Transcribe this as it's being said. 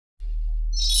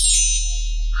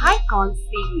HiCon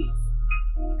series.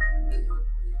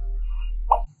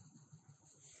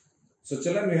 So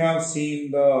children, we have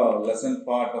seen the lesson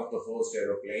part of the first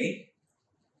aeroplane,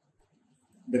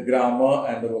 the grammar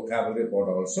and the vocabulary part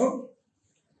also.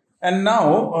 And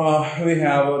now we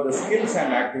have the skills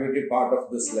and activity part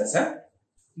of this lesson.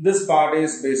 This part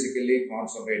is basically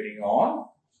concentrating on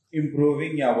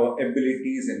improving our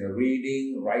abilities in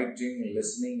reading, writing,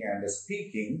 listening and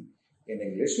speaking in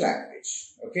English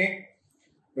language. Okay?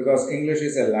 Because English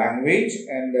is a language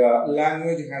and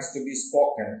language has to be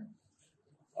spoken.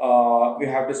 We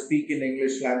have to speak in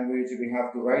English language, we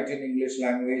have to write in English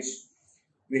language,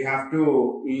 we have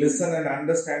to listen and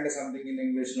understand something in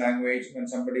English language when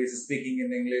somebody is speaking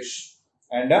in English,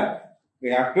 and we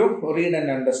have to read and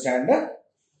understand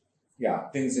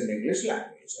things in English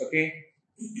language. Okay.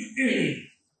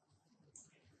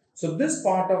 So this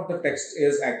part of the text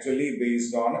is actually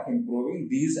based on improving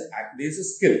these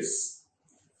skills.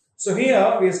 So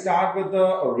here we start with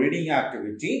the reading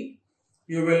activity.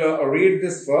 You will read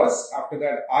this first, after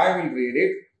that I will read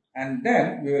it, and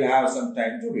then we will have some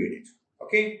time to read it.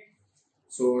 Okay.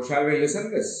 So shall we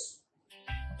listen this?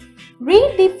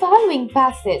 Read the following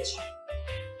passage.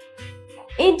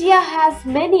 India has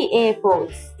many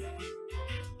airports.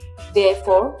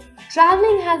 Therefore,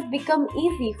 traveling has become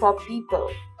easy for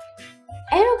people.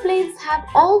 Aeroplanes have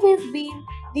always been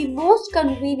the most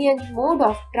convenient mode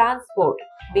of transport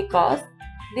because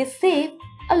they save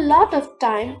a lot of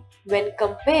time when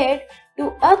compared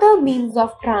to other means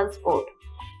of transport.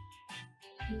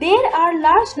 There are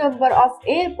large number of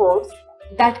airports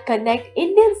that connect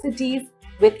Indian cities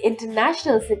with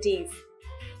international cities.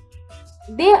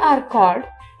 They are called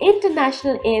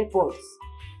international airports.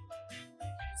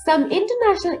 Some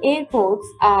international airports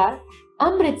are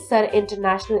Amritsar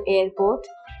International Airport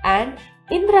and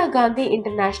Indira Gandhi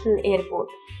International Airport.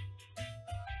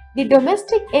 The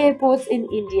domestic airports in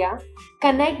India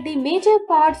connect the major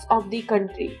parts of the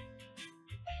country.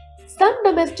 Some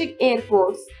domestic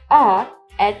airports are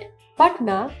at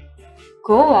Patna,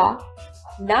 Goa,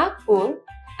 Nagpur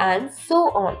and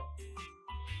so on.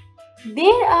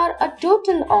 There are a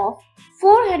total of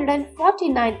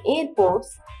 449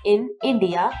 airports in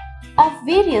India of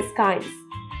various kinds.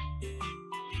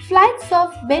 Flights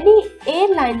of many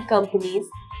airline companies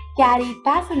carry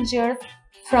passengers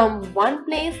from one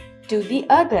place to the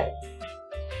other.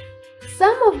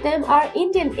 Some of them are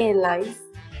Indian Airlines,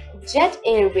 Jet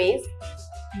Airways,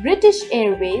 British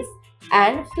Airways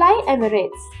and Fly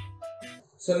Emirates.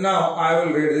 So now I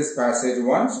will read this passage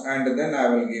once and then I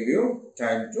will give you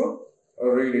time to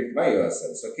read it by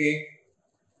yourselves. Okay?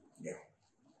 Yeah.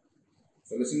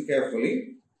 So listen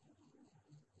carefully.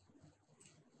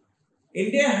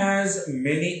 India has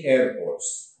many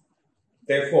airports.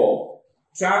 Therefore,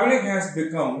 traveling has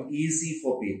become easy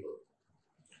for people.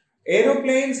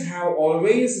 Aeroplanes have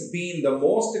always been the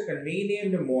most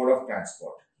convenient mode of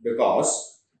transport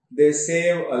because they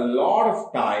save a lot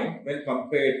of time when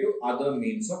compared to other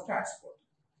means of transport.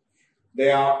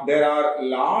 There are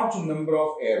large number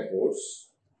of airports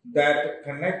that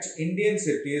connect Indian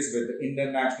cities with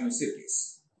international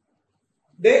cities.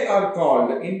 They are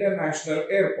called international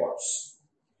airports.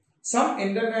 Some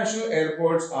international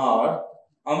airports are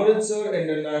Amritsar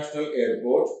International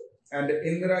Airport and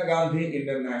Indira Gandhi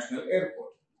International Airport.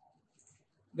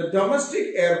 The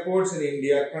domestic airports in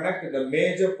India connect the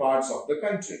major parts of the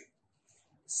country.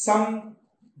 Some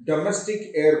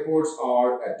domestic airports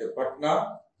are at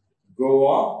Patna,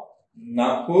 Goa,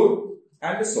 Nagpur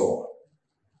and so on.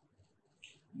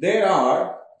 There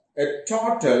are a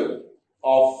total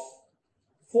of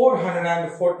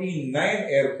 449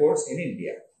 airports in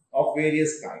India of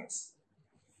various kinds.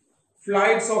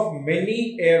 Flights of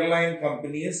many airline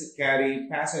companies carry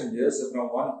passengers from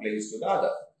one place to the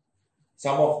other.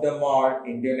 Some of them are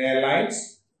Indian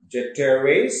Airlines, Jet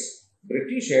Airways,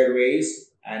 British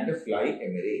Airways and Fly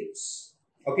Emirates.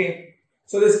 Okay,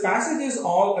 so this passage is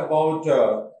all about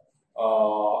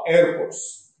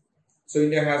airports. So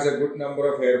India has a good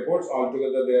number of airports.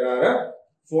 Altogether there are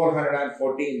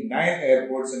 449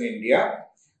 airports in India.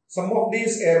 Some of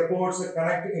these airports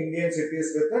connect Indian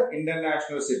cities with the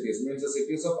international cities, means the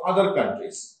cities of other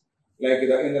countries, like the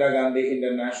Indira Gandhi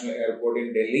International Airport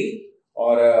in Delhi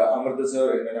or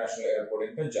Amritsar International Airport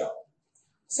in Punjab.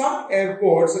 Some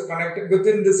airports are connected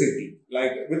within the city,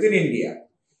 like within India,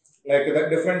 like the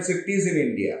different cities in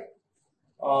India.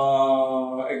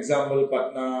 Example,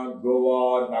 Patna,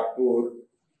 Goa, Nagpur.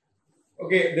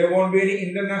 Okay, there won't be any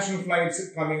international flights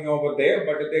coming over there,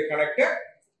 but they connect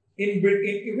in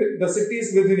the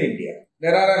cities within India.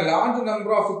 There are a large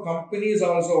number of companies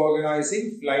also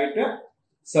organizing flight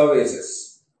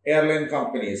services. airline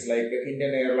companies like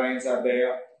Indian Airlines are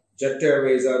there, Jet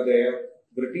Airways are there,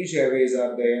 British Airways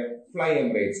are there, Fly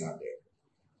Emirates are there.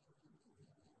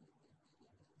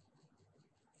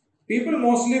 People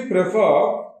mostly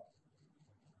prefer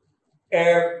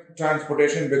air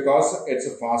transportation because it's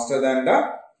faster than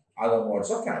the other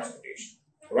modes of transportation,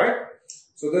 right?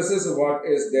 So this is what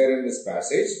is there in this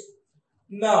passage.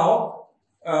 Now,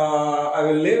 I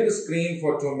will leave the screen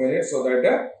for 2 minutes so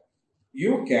that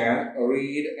you can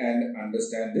read and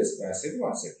understand this passage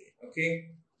once again,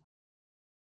 okay?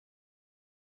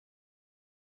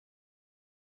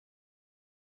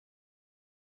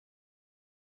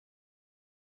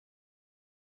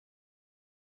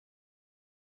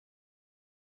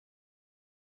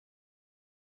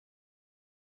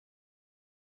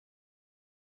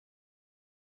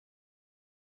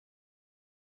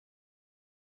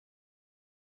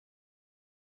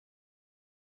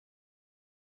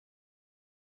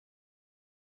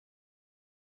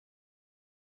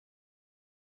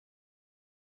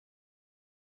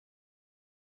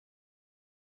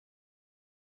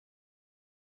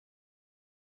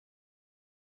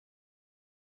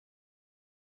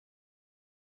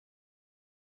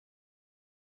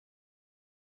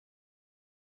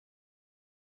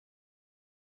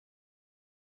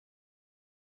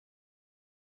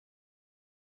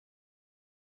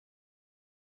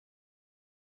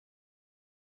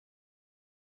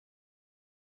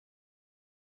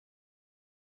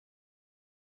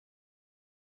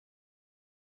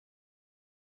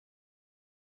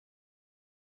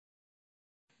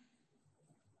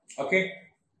 Okay,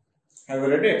 have you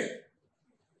read it?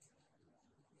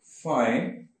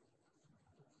 Fine.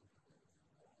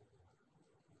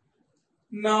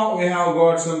 Now we have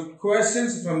got some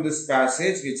questions from this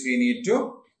passage which we need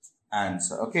to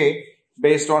answer. Okay,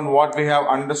 based on what we have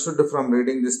understood from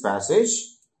reading this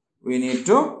passage, we need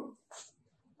to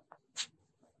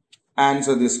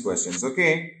answer these questions.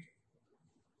 Okay.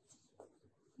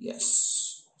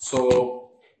 Yes.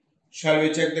 So, shall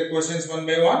we check the questions one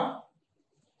by one?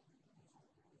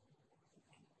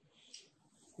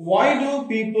 Why do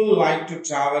people like to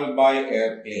travel by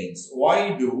airplanes?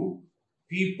 Why do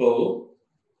people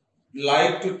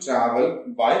like to travel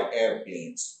by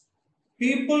airplanes?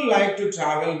 People like to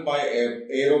travel by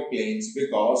aeroplanes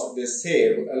because they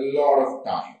save a lot of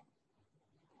time.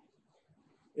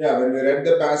 Yeah, when we read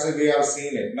the passage, we have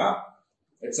seen it, na?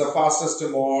 It's the fastest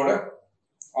mode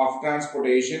of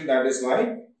transportation. That is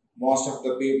why most of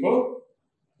the people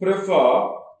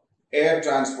prefer air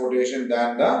transportation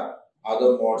than the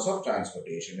other modes of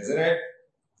transportation, isn't it?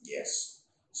 Yes.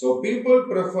 So people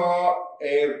prefer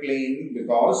airplane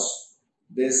because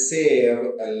they save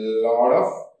a lot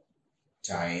of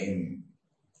time,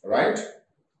 right?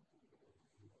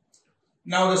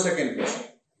 Now the second question.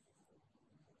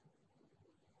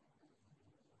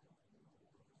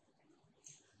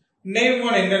 Name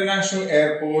one international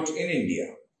airport in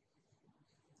India.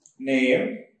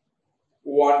 Name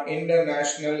one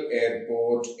international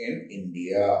airport in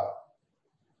India.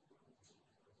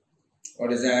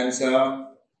 What is the answer?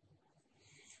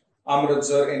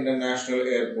 Amritsar International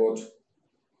Airport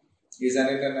is an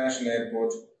international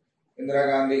airport. Indira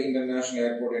Gandhi International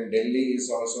Airport in Delhi is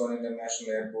also an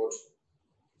international airport.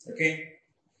 Okay.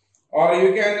 Or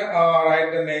you can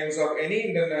write the names of any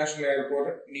international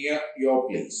airport near your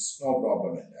place. No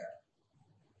problem in that.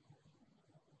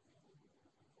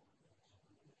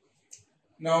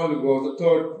 Now we'll go to the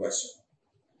third question.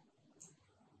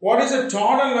 What is the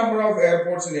total number of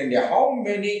airports in India? How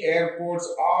many airports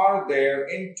are there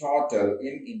in total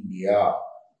in India?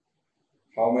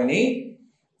 How many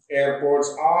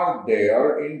airports are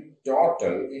there in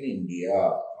total in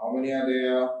India? How many are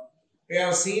there? We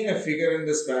have seen a figure in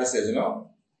this passage,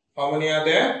 no? How many are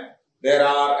there? There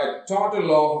are a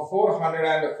total of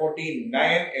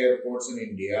 449 airports in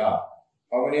India.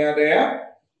 How many are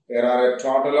there? There are a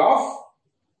total of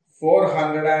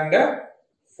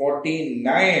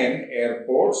 449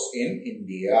 airports in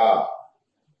India.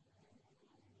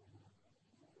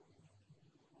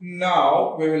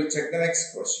 Now we will check the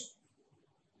next question.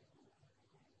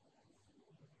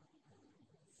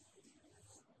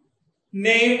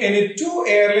 Name any two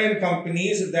airline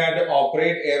companies that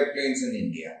operate airplanes in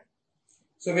India.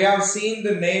 So we have seen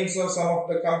the names of some of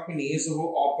the companies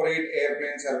who operate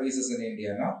airplane services in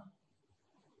India, no?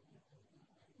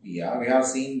 Yeah, we have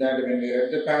seen that when we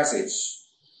read the passage.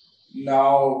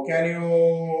 Now, can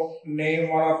you name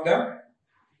one of them?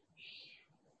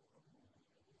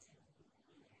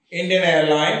 Indian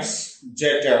Airlines,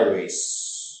 Jet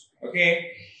Airways.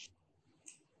 Okay.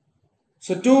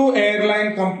 So, two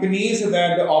airline companies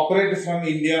that operate from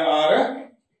India are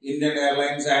Indian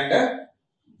Airlines and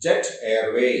Jet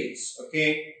Airways.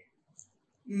 Okay.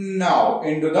 Now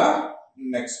into the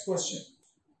next question.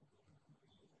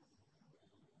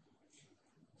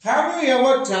 Have you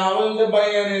ever traveled by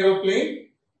an aeroplane?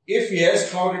 If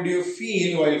yes, how did you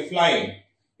feel while flying?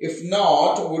 If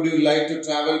not, would you like to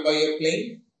travel by a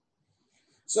plane?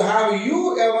 So have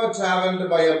you ever traveled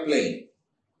by a plane?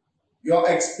 Your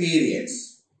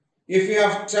experience. If you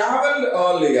have traveled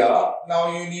earlier,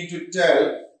 now you need to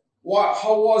tell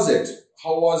how was it?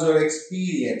 How was your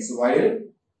experience while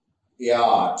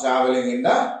traveling in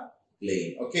the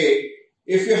plane? Okay.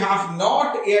 If you have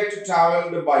not yet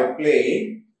traveled by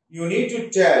plane, you need to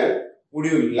tell would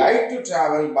you like to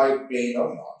travel by plane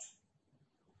or not?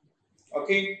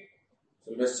 Okay.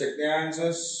 So let's check the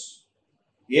answers.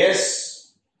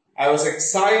 Yes, I was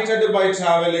excited by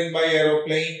traveling by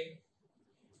aeroplane.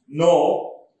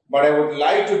 No, but I would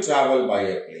like to travel by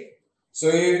a plane. So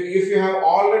if you have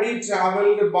already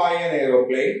traveled by an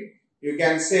aeroplane, you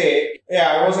can say,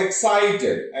 I was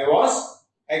excited. I was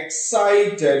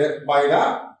excited by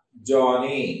the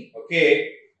journey.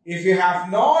 Okay. If you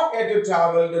have not yet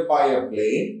traveled by a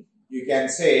plane, you can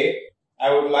say,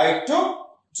 I would like to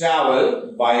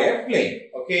travel by a plane.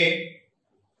 Okay.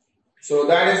 So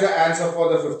that is the answer for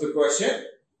the fifth question.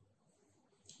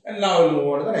 And now we'll move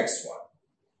on to the next one.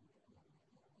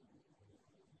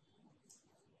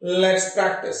 Let's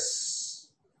practice.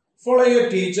 Follow your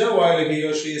teacher while he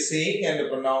or she is saying and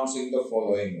pronouncing the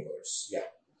following words. Yeah.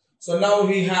 So now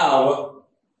we have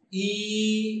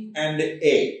E and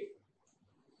A.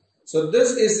 So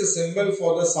this is the symbol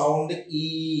for the sound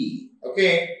E.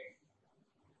 Okay.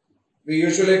 We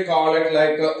usually call it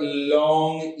like a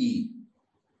long E.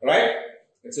 Right?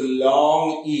 It's a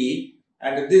long E.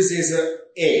 And this is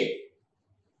A.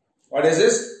 What is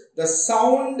this? The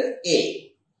sound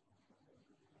A.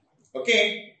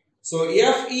 Okay. So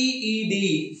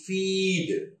F-E-E-D,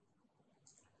 feed.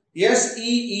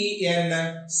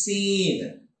 S-E-E-N,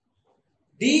 seen.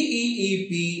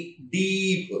 D-E-E-P,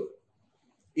 deep.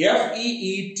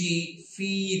 F-E-E-T,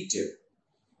 feet.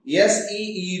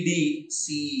 S-E-E-D,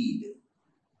 seed.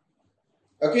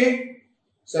 Okay.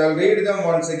 So I'll read them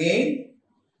once again.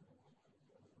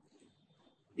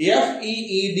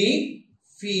 F-E-E-D,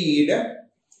 feed.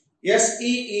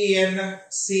 S-E-E-N,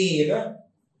 seen.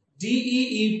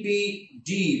 D-E-E-P,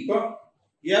 deep.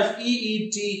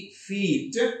 F-E-E-T,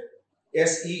 feet.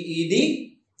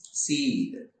 S-E-E-D,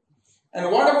 seed.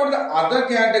 And what about the other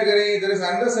category? There is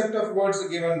another set of words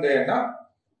given there. Na?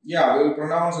 Yeah, we will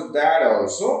pronounce that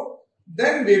also.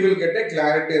 Then we will get a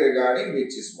clarity regarding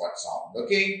which is what sound.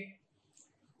 Okay.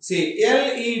 See,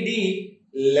 L-E-D,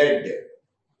 lead.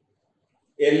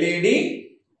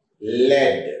 L-E-D,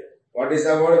 lead. What is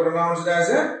the word pronounced as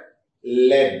a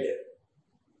lead?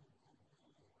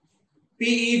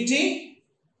 P-E-T,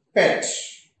 pet.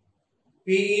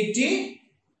 P-E-T,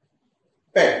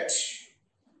 pet.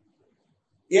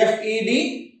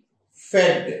 F-E-D,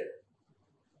 fed.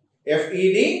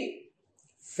 F-E-D,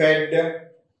 fed.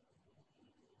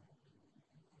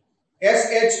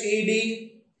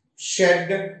 S-H-E-D,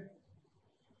 shed.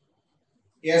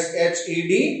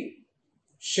 S-H-E-D,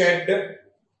 shed.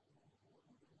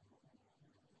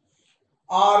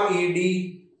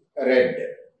 R-E-D, red.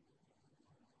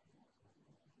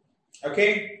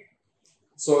 Okay.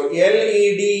 So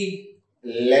L-E-D,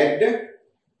 lead.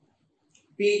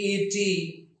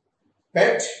 P-E-T,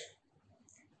 pet.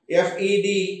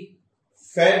 F-E-D,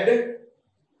 fed.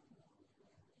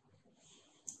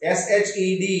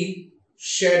 S-H-E-D,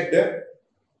 shed.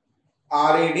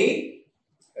 R-E-D,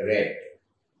 red.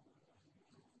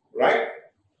 Right?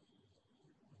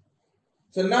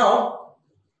 So now,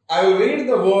 I will read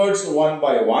the words one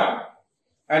by one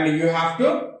and you have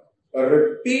to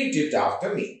repeat it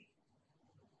after me.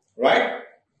 Right?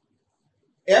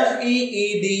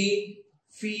 F-E-E-D,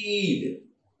 feed.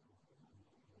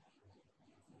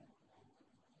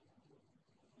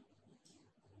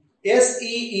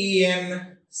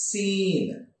 S-E-E-N,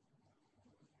 seen.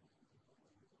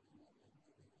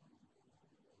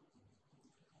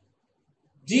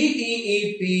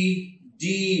 D-E-E-P,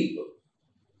 deep.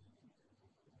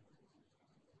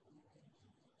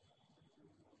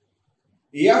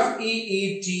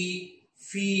 F-E-E-T,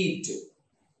 feet.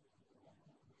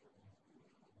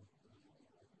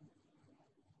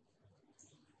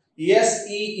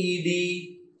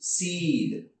 S-E-E-D,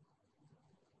 seed.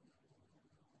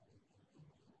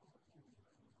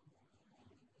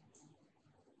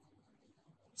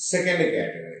 Second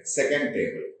category, second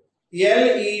table.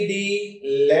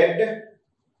 L-E-D, lead.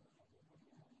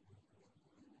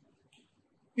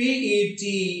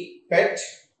 P-E-T, pet.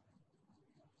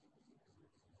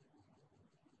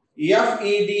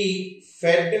 F-E-D,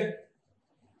 fed,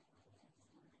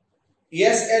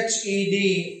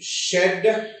 S-H-E-D,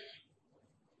 shed,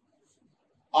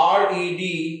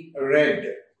 R-E-D,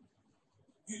 read.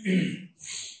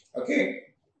 Okay.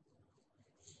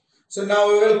 So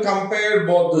now we will compare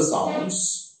both the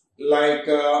sounds, like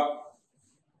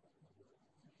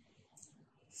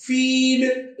feed,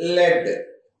 led,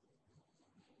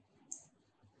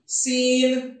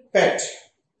 seen, pet,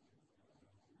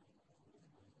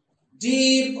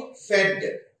 deep,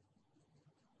 fed,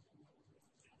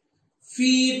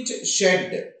 feet,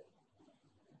 shed,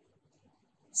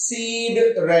 seed,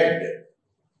 read.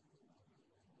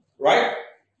 Right?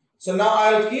 So now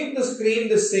I'll keep the screen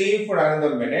the same for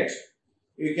another minute.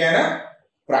 You can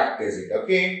practice it,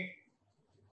 okay?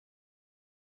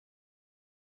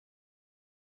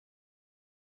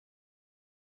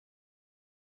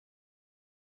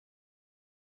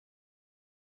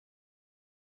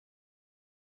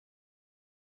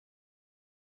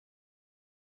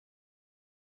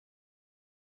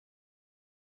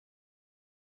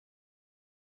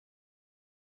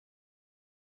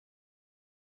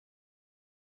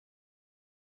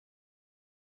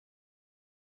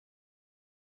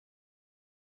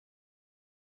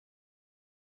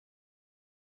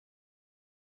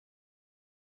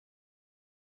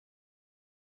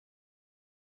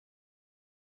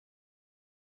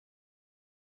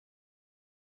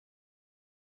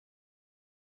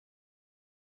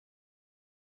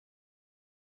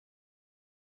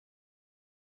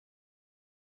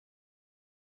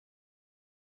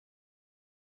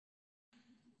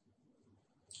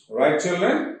 Right,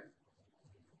 children?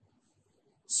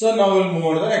 So now we'll move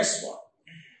on to the next one.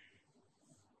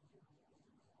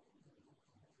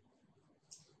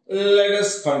 Let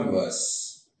us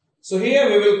converse. So here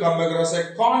we will come across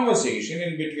a conversation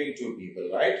in between two people,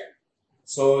 right?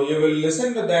 So you will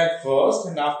listen to that first,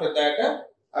 and after that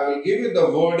I will give you the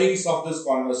wordings of this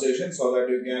conversation so that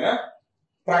you can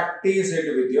practice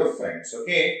it with your friends,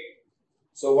 okay?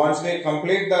 So once we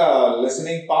complete the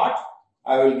listening part,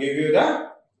 I will give you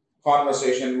the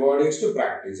conversation wordings to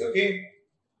practice, okay?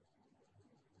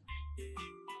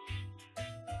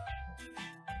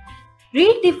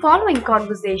 Read the following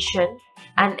conversation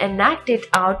and enact it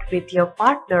out with your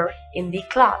partner in the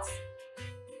class.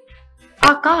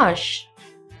 Akash,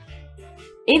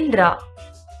 Indra,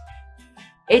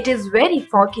 it is very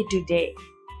foggy today.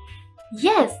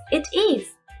 Yes, it is.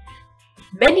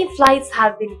 Many flights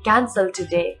have been cancelled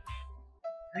today.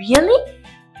 Really?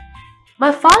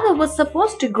 My father was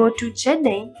supposed to go to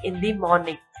Chennai in the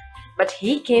morning, but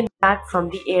he came back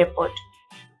from the airport.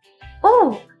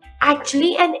 Oh,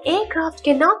 actually an aircraft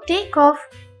cannot take off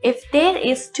if there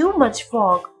is too much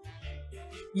fog.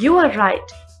 You are right.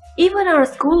 Even our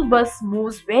school bus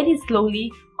moves very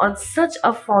slowly on such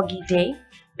a foggy day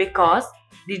because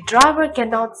the driver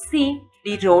cannot see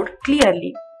the road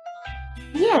clearly.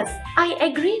 Yes, I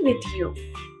agree with you.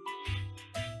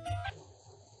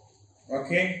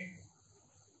 Okay.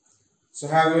 So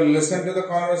have you listened to the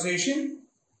conversation?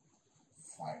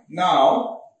 Fine.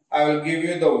 Now, I will give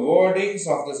you the wordings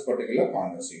of this particular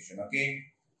conversation, okay?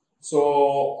 So,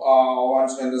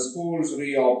 once when the schools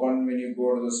reopen, when you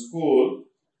go to the school,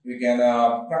 we can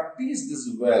practice this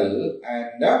well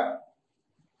and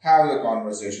have the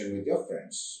conversation with your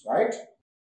friends, right?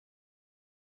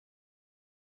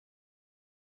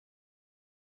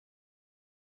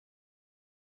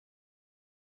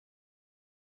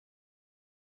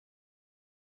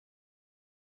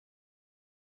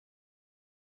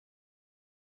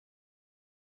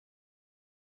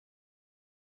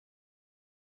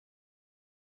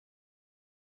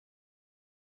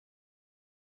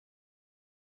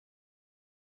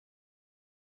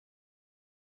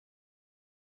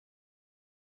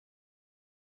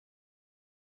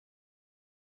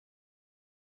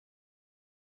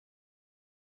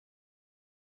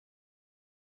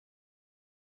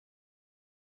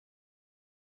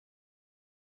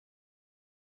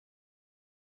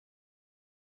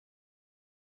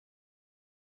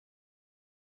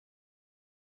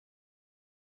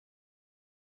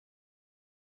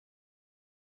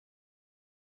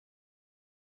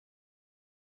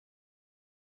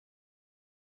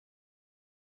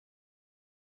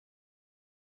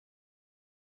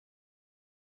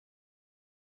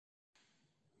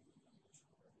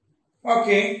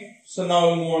 Okay, so now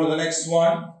we'll move on to the next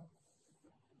one.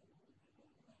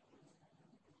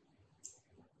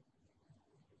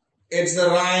 It's the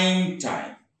rhyme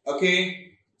time.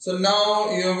 Okay, so now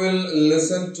you will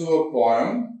listen to a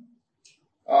poem.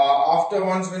 After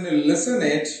once when you listen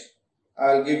it,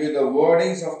 I'll give you the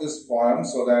wordings of this poem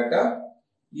so that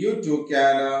you too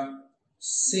can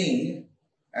sing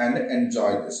and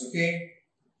enjoy this. Okay,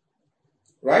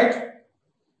 right?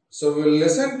 So we'll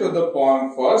listen to the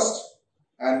poem first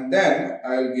and then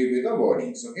I'll give you the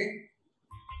wordings, okay?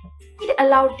 Read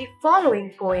aloud the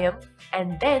following poem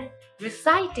and then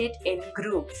recite it in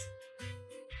groups.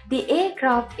 The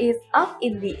aircraft is up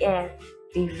in the air.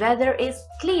 The weather is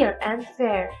clear and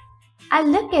fair. I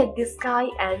look at the sky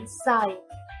and sigh.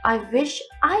 I wish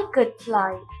I could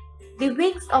fly. The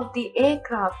wings of the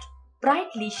aircraft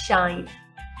brightly shine.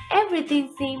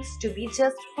 Everything seems to be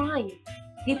just fine.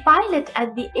 The pilot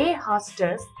and the air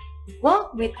hostess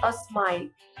work with a smile.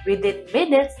 Within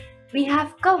minutes, we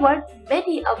have covered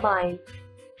many a mile.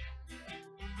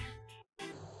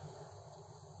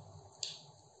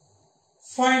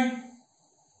 Fine.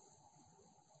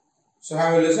 So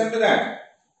have you listened to that?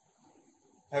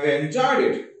 Have you enjoyed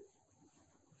it?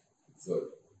 Good.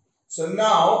 So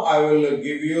now I will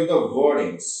give you the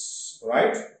wordings,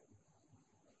 right?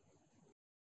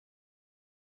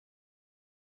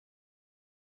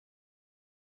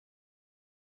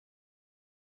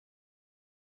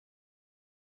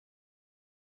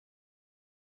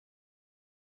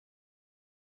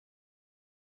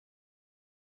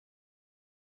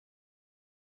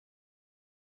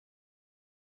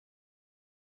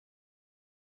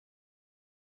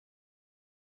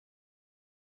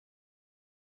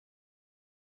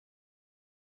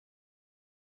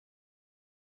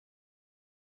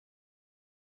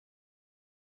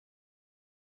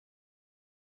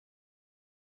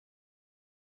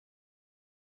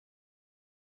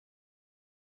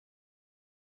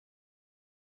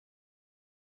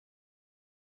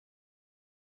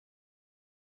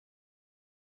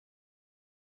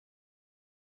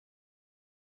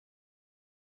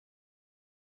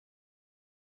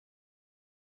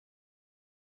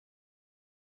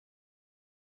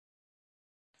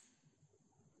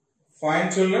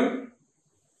 Fine, children.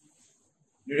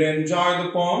 Did you enjoy the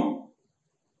poem?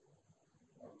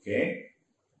 Okay.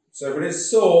 So if it is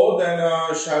so, then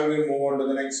shall we move on to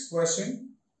the next question?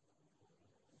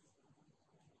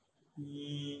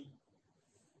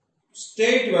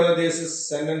 State whether these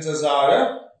sentences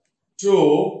are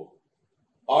true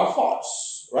or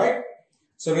false, right?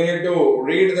 So we need to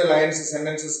read the lines,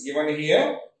 sentences given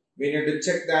here. We need to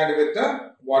check that with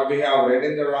what we have read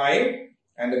in the rhyme.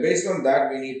 And based on that,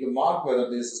 we need to mark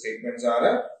whether these statements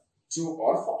are true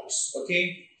or false.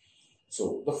 Okay.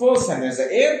 So the first sentence,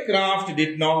 the aircraft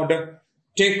did not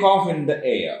take off in the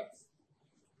air.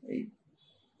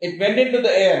 It went into the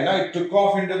air. Now it took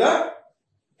off into the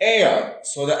air.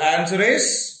 So the answer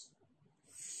is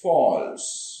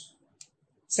false.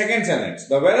 Second sentence,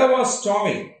 the weather was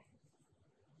stormy.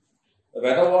 The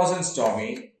weather wasn't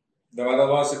stormy. The weather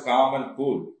was calm and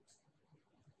cool.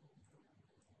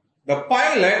 The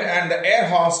pilot and the air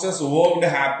hostess worked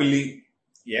happily.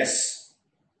 Yes.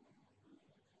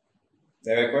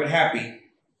 They were quite happy.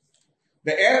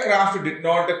 The aircraft did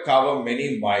not cover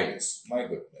many miles. My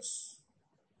goodness.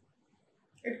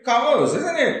 It covers,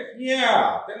 isn't it?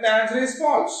 Yeah. Then the answer is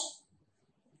false.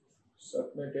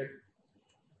 Submit it.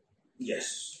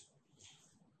 Yes.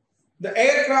 The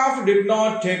aircraft did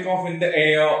not take off in the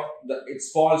air.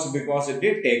 It's false because it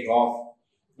did take off.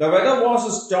 The weather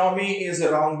was stormy is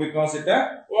wrong because it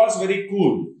was very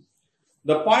cool.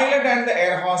 The pilot and the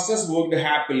air hostess worked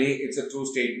happily. It's a true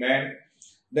statement.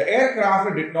 The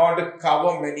aircraft did not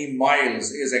cover many miles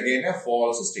is again a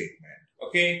false statement.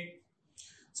 Okay.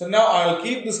 So now I will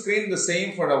keep the screen the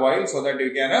same for a while so that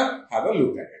you can have a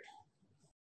look at it.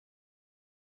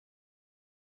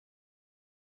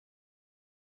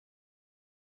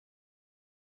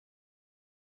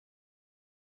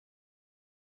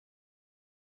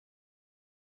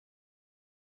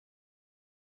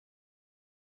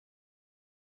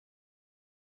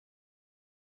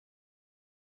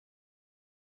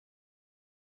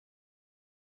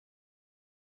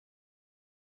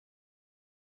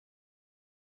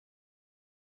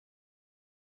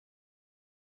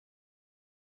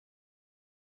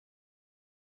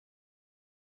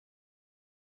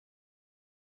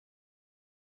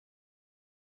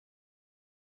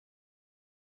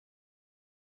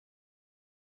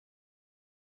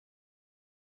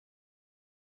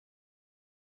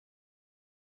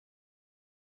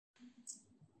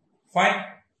 Fine.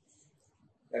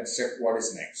 Let's check what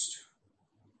is next.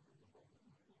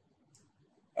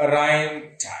 A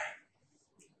rhyme time.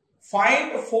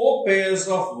 Find 4 pairs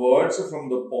of words from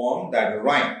the poem that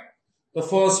rhyme. The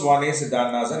first one is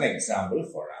done as an example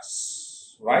for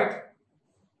us. Right?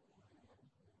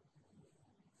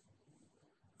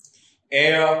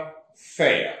 Air,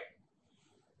 fair.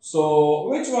 So,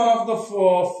 which one of the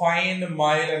 4 find,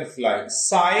 mile and fly?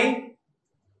 Sigh.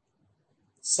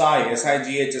 Sigh,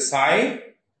 S-I-G-H, sigh,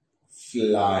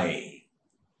 fly.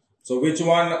 So which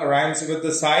one rhymes with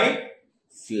the sigh?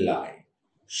 Fly.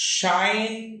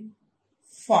 Shine,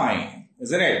 fine,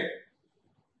 isn't it?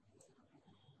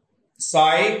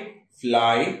 Sigh,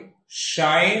 fly,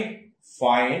 shine,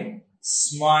 fine,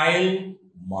 smile,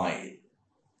 mile.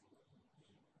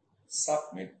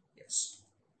 Submit, yes.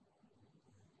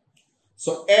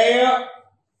 So air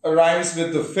rhymes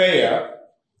with the fair,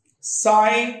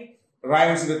 sigh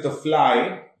rhymes with the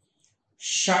fly,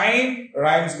 shine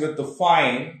rhymes with the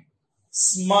fine,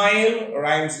 smile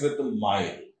rhymes with the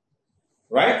mile.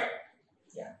 Right?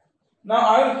 Yeah. Now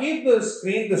I will keep the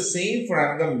screen the same for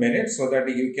another minute so that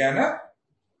you can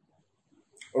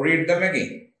read them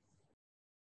again.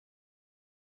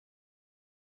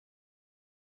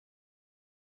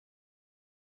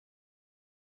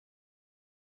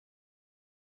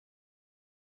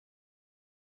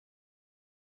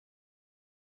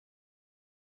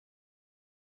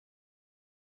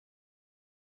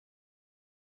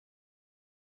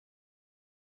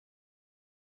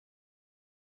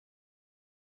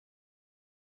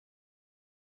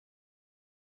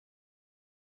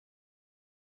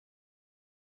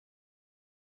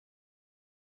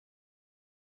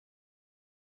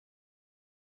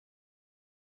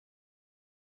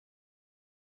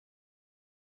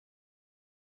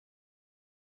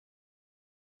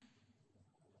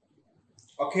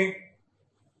 Okay.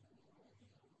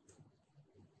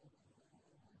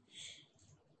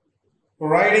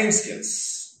 Writing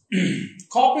skills.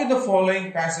 Copy the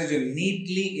following passage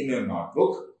neatly in your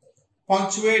notebook.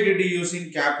 Punctuate it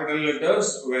using capital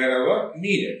letters wherever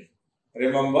needed.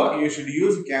 Remember, you should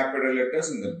use capital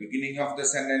letters in the beginning of the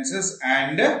sentences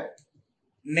and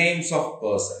names of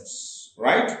persons.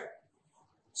 Right?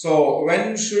 So,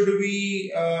 when should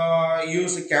we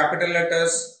use capital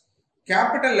letters?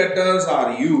 Capital letters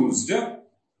are used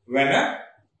when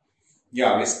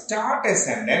we start a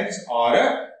sentence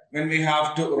or when we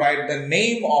have to write the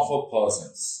name of a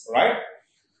person, right?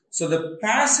 So the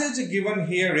passage given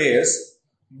here is,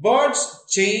 birds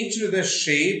changed the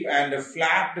shape and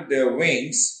flapped their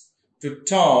wings to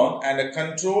turn and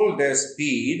control their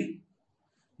speed.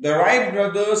 The Wright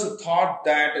brothers thought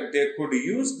that they could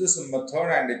use this method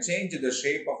and change the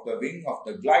shape of the wing of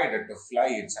the glider to fly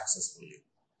it successfully.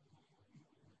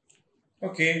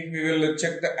 Okay, we will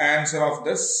check the answer of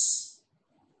this.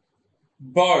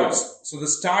 Birds. So the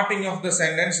starting of the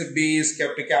sentence B is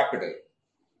kept capital.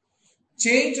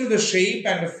 Changed the shape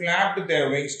and flapped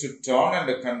their wings to turn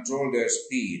and control their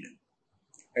speed.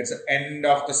 It's the end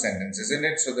of the sentence, isn't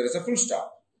it? So there is a full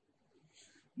stop.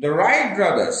 The Wright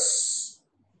brothers.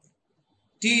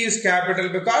 T is capital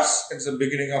because it's the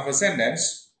beginning of a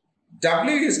sentence.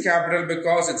 W is capital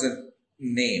because it's a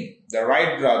name. The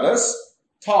Wright brothers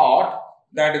thought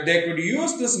that they could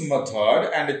use this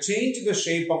method and change the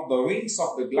shape of the wings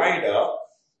of the glider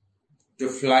to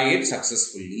fly it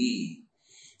successfully.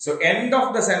 So, end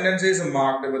of the sentence is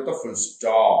marked with a full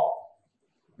stop.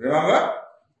 Remember?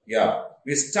 Yeah.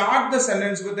 We start the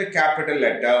sentence with a capital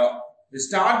letter. We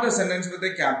start the sentence with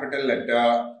a capital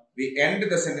letter. We end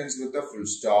the sentence with a full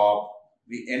stop.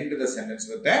 We end the sentence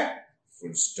with a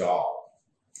full stop.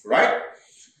 Right?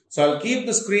 So, I'll keep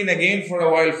the screen again for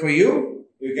a while for you.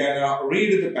 You can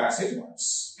read the passage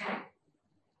once.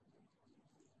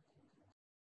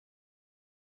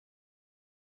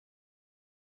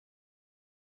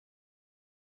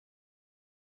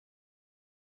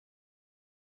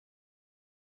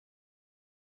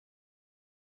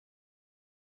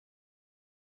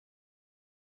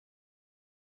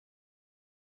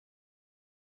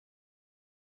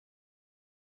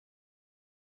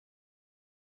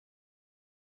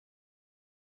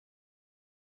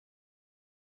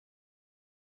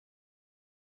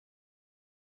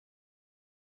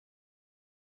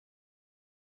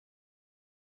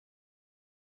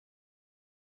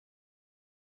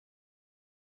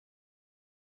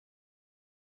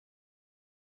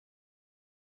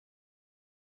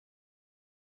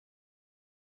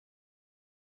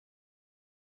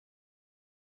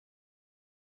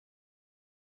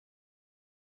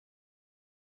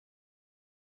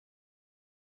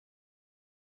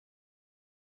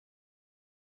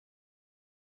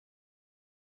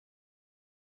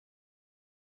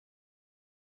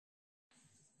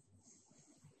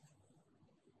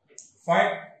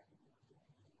 Fine.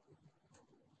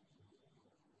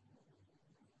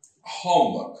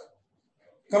 Homework.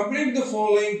 Complete the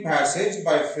following passage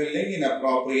by filling in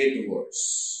appropriate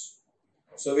words.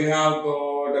 So we have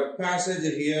got a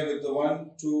passage here with the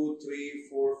 1, 2, 3,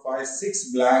 4, 5,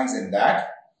 6 blanks in that.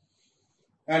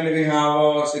 And we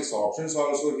have 6 options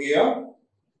also here.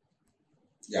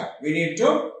 Yeah, we need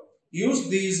to use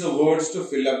these words to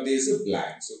fill up these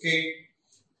blanks. Okay.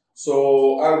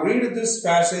 So I'll read this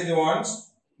passage once.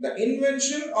 The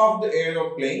invention of the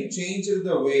aeroplane changed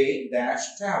the way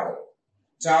dash travel.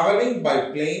 Traveling by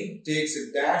plane takes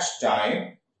a dash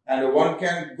time and one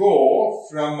can go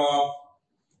from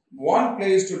one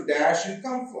place to dash in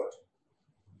comfort.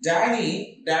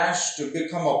 Danny dashed to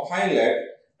become a pilot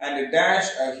and dash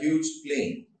a huge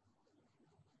plane.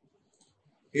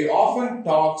 He often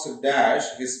talks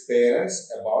dash his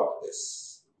parents about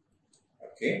this.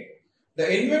 Okay.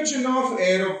 The invention of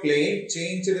aeroplane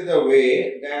changed the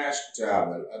way dash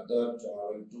travel. Other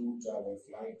travel, do travel,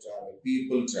 flight travel,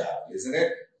 people travel, isn't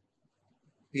it?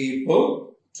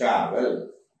 People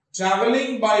travel.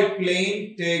 Traveling by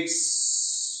plane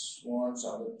takes flight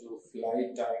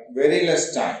time, very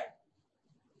less time.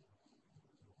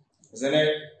 Isn't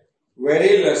it?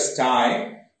 Very less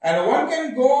time. And one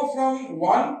can go from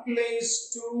one place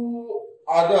to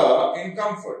other in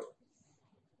comfort.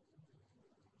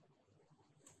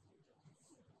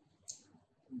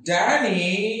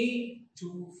 Danny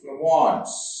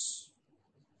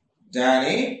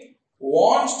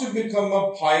wants to become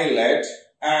a pilot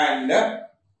and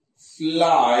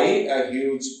fly a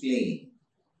huge plane.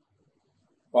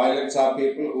 Pilots are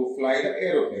people who fly the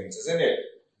aeroplanes, isn't it?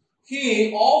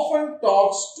 He often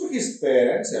talks to his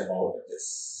parents about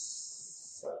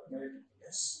this.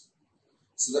 Yes.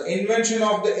 So the invention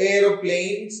of the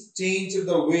aeroplanes changed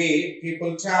the way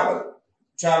people travel.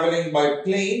 Traveling by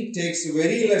plane takes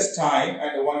very less time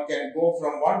and one can go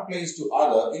from one place to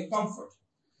other in comfort.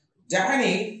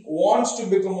 Danny wants to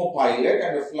become a pilot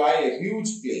and fly a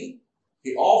huge plane.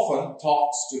 He often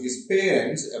talks to his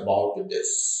parents about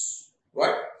this.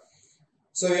 Right?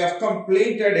 So you have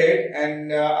completed it,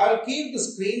 and I'll keep the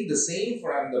screen the same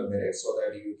for another minute so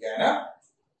that you can,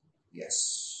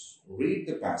 read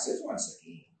the passage once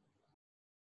again.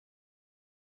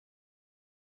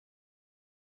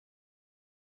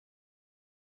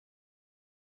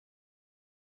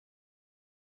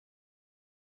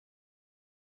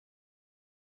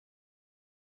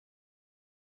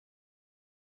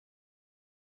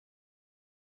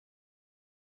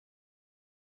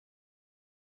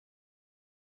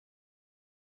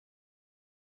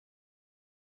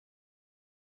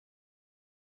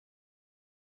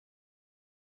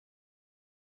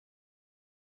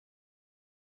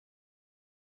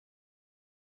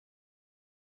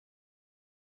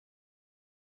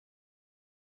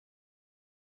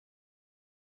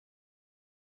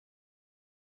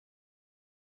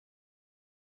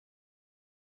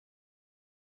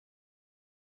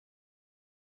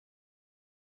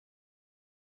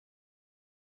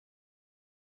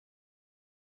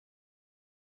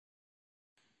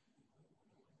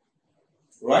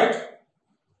 Right?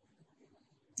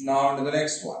 Now to the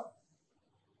next one.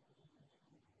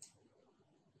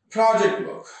 Project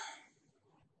work.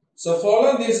 So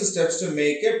follow these steps to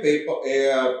make a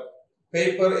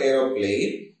paper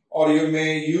aeroplane, or you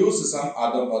may use some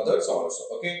other methods also.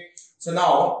 Okay. So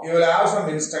now you will have some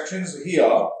instructions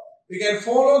here. You can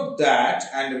follow that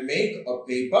and make a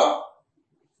paper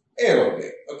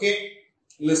aeroplane. Okay.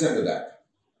 Listen to that.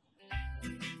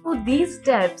 Follow these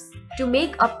steps to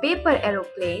make a paper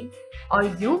aeroplane, or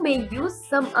you may use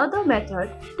some other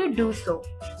method to do so.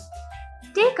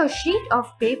 Take a sheet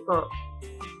of paper.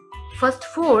 First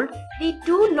fold the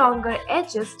two longer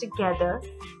edges together,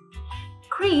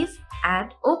 crease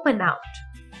and open out.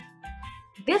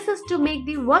 This is to make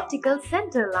the vertical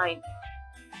center line.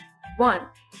 1.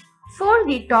 Fold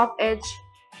the top edge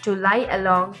to lie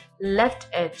along left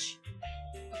edge.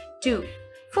 2.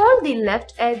 Fold the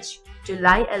left edge to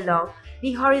lie along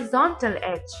the horizontal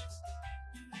edge.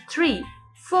 3.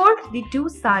 Fold the two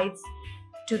sides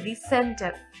to the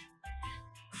center.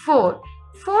 4.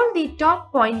 Fold the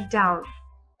top point down.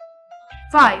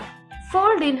 5.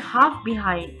 Fold in half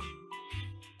behind.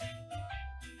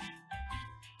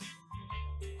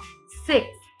 6.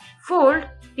 Fold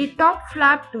the top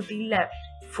flap to the left.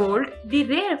 Fold the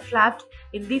rear flap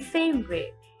in the same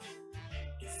way.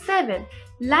 7.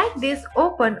 Like this,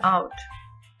 open out.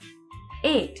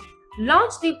 8.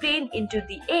 Launch the plane into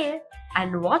the air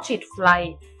and watch it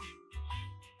fly.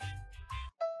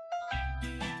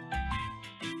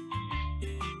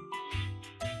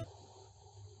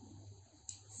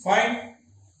 Fine.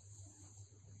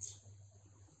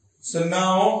 So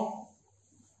now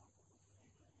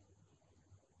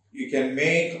you can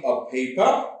make a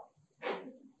paper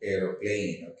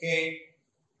aeroplane. Okay.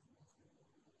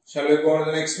 Shall we go on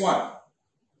to the next one?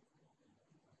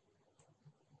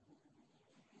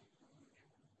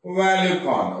 Value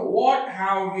corner. What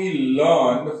have we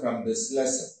learned from this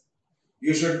lesson?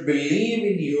 You should believe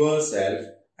in yourself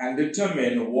and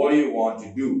determine what you want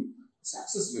to do.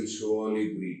 success will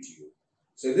surely greet you.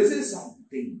 So this is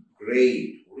something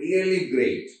great, really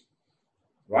great,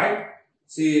 right?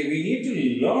 See, we need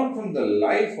to learn from the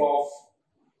life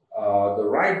of the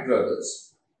Wright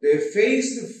brothers. They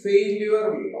faced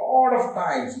failure a lot of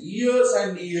times. Years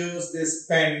and years they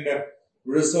spent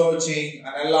researching,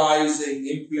 analyzing,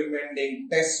 implementing,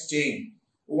 testing.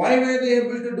 Why were they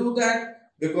able to do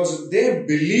that? Because they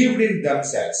believed in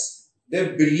themselves. They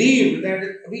believed that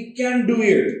we can do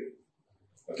it.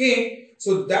 Okay,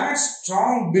 so that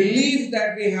strong belief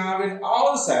that we have in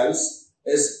ourselves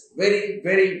is very,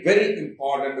 very, very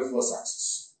important for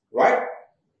success, right?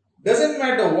 Doesn't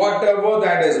matter whatever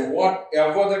that is,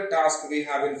 whatever the task we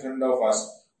have in front of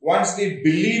us, once we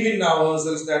believe in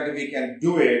ourselves that we can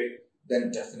do it,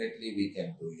 then definitely we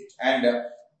can do it. And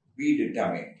be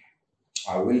determined.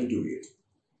 I will do it.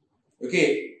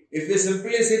 Okay, if we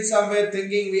simply sit somewhere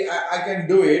thinking I can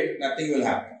do it, nothing will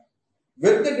happen.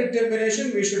 With the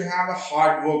determination, we should have a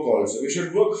hard work also. We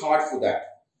should work hard for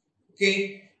that.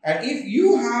 Okay, and if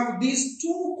you have these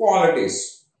two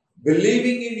qualities,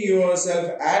 believing in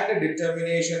yourself and the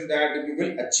determination that you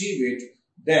will achieve it,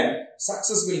 then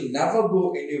success will never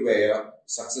go anywhere.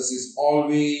 Success is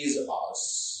always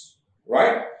ours.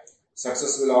 Right?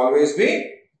 Success will always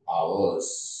be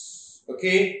ours.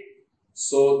 Okay?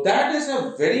 So that is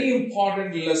a very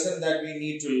important lesson that we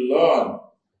need to learn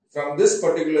from this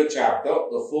particular chapter,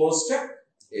 the first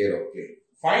aeroplane.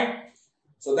 Fine?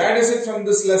 So that is it from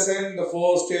this lesson, the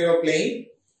first aeroplane.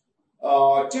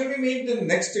 Till we meet the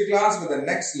next class with the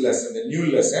next lesson, the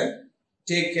new lesson.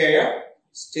 Take care,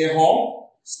 stay home,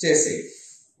 stay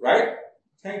safe. Right?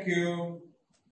 Thank you.